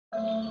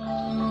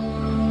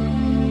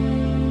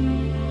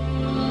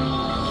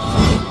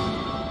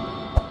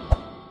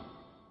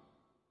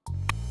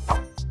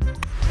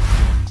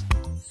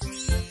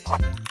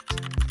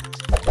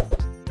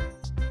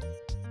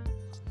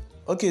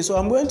Okay, so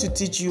I'm going to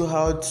teach you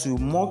how to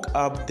mock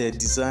up the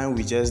design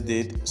we just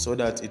did so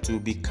that it will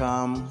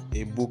become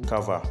a book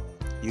cover.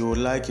 You will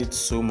like it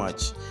so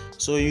much.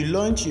 So you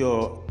launch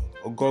your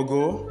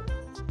Google,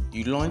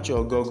 you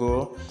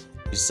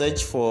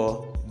search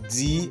for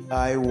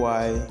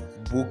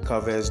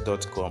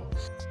DIYbookcovers.com.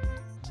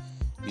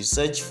 You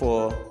search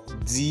for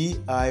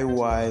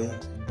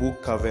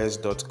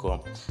DIYbookcovers.com.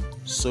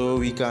 So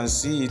we can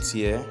see it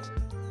here.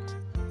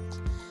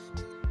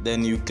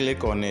 Then you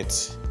click on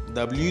it,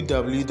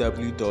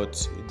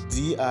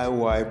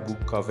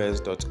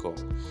 www.diybookcovers.com.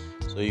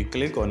 So you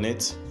click on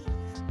it,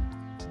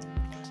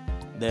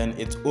 then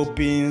it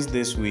opens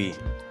this way.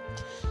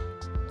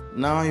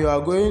 Now you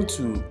are going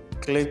to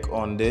click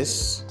on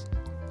this,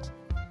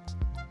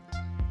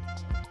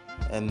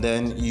 and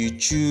then you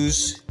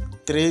choose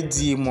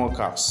 3D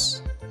mockups.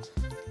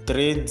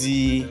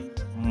 3D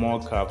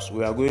mockups.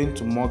 We are going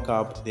to mock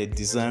up the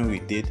design we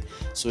did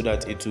so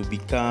that it will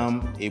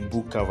become a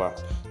book cover.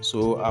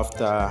 So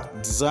after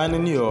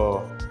designing,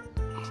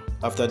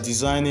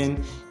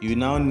 you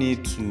now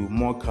need to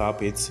mock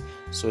up it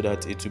so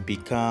that it will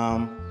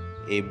become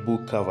a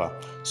book cover.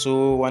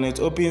 So when it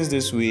opens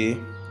this way,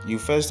 you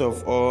first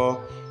of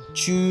all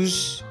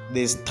choose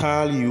the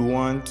style you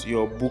want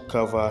your book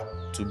cover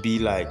to be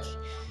like.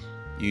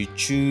 You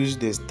choose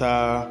the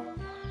style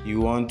you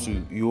want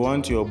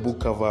your book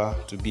cover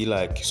to be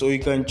like. So you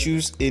can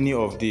choose any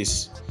of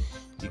this.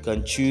 You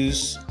can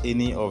choose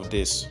any of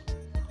this.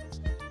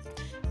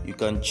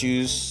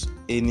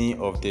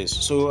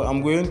 So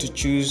I'm going to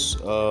choose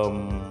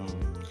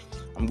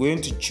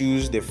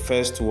the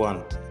first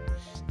one.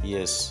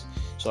 Yes.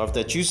 So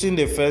after choosing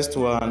the first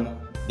one,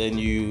 then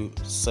you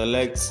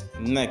select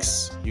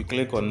next. You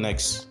click on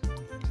next.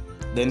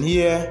 Then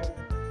here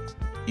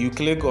you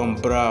click on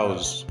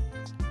browse.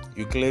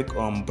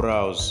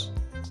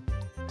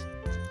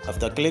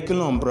 After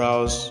clicking on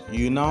browse,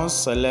 you now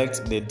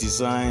select the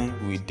design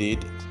we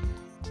did.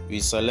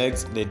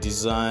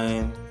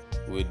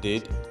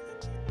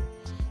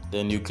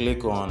 Then you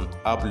click on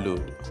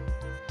upload.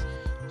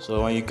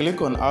 So when you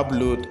click on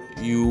upload,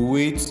 you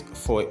wait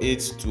for it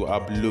to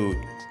upload.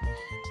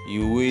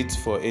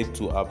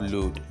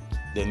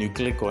 Then you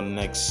click on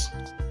next.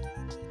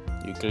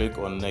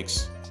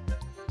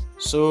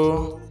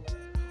 So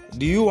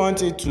do you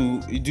want it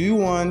to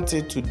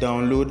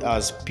download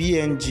as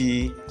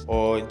PNG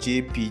or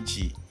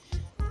JPG?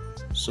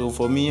 So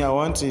for me, I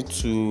want it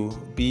to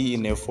be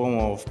in a form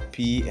of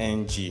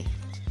PNG.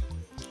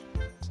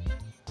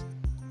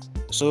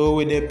 So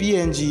with the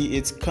PNG,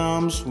 it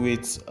comes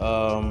with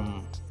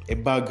a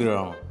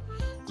background.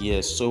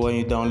 Yes, so when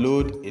you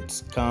download,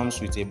 it comes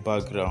with a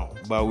background.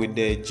 But with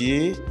the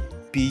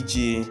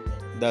JPG,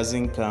 it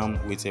doesn't come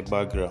with a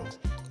background.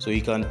 So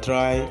you can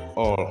try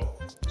all.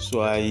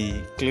 So I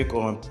click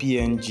on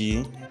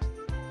PNG.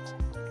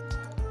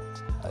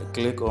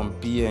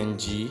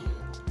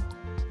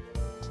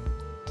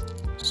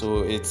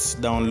 So it's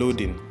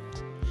downloading.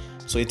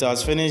 So it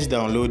has finished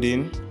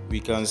downloading. We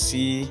can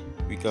see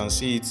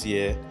it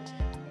here.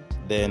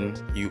 Then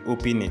you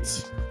open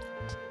it.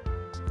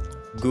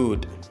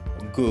 Good.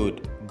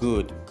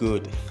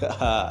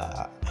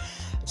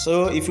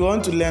 So if you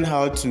want to learn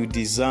how to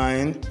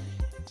design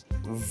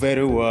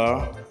very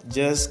well,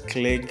 just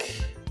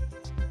click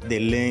the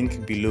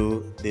link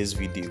below this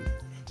video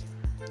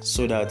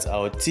so that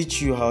I'll teach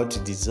you how to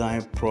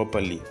design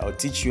properly. I'll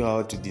teach you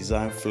how to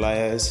design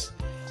flyers,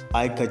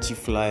 eye-catchy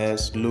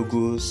flyers,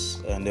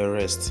 logos, and the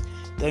rest.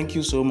 Thank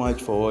you so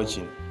much for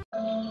watching.